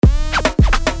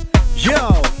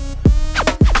Yo,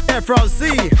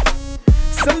 F.R.C,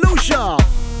 Solution.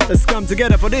 Let's come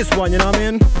together for this one, you know what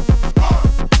I mean?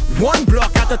 One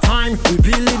block at a time, we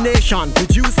build a nation,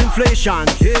 reduce inflation,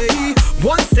 hey.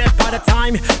 One step at a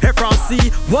time, F.R.C,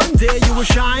 one day you will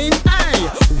shine, hey.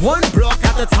 One block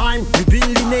at a time, we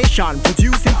build a nation,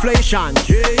 reduce inflation,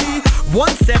 hey. One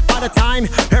step at a time,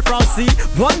 F.R.C,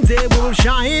 one day we will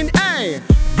shine, hey.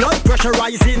 Blood pressure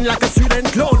rising like a student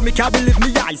clown. Me can't believe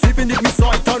me eyes, even if me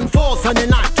saw it unfold. Sunday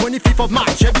night, 25th of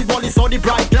March, everybody saw the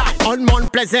bright light.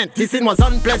 Unpleasant, this scene was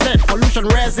unpleasant. Pollution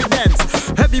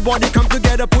residents, everybody come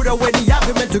together, put away the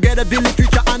argument together, build the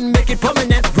future and make it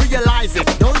permanent. Realize it,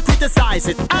 don't criticize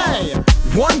it. Hey,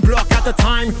 one block at a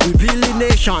time, we build a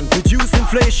nation, reduce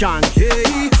inflation.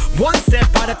 Hey, one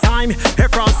step at a time,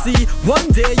 F.R.C, one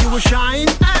day you will shine.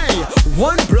 Hey,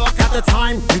 one block at a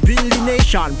time, we build a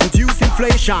nation, reduce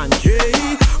inflation.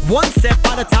 Yeah. One step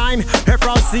at a time,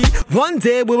 F.R.C, one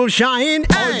day we will shine.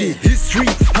 All the history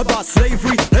about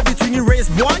slavery, everything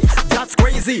erased, boy, that's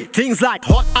crazy. Things like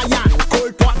hot iron,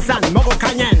 cold pots and mogo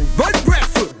cayenne, bird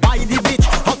breadfruit by the beach,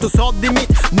 how to salt the meat,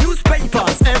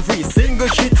 newspapers, every single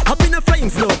shit, up in the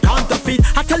flames, no counterfeit.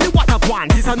 I tell you what I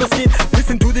want, this are no skin,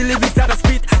 listen to the lyrics that I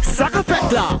spit, sucker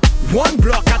fettler. One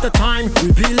block at a time,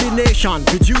 we build a nation,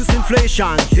 reduce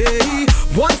inflation, hey.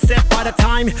 One step at a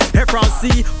time,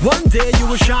 F.R.C, one day you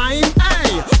will shine,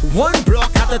 hey. One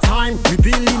block at a time, we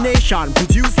build a nation,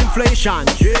 reduce inflation,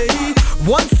 hey.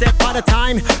 One step at a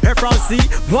time, F.R.C,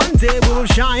 one day we will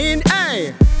shine,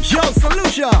 hey. Yo,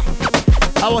 Solution,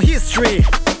 our history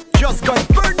just got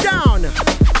burned down.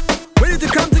 We need to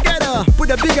come together, put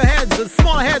the bigger heads and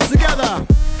smaller heads together.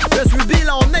 Let's rebuild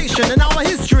our nation and our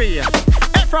history.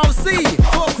 F.R.C,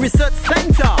 Folk Research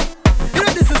Center. You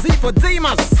know this is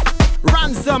Hippodimus.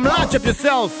 Ransum, launch up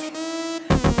yourself.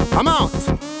 I'm out.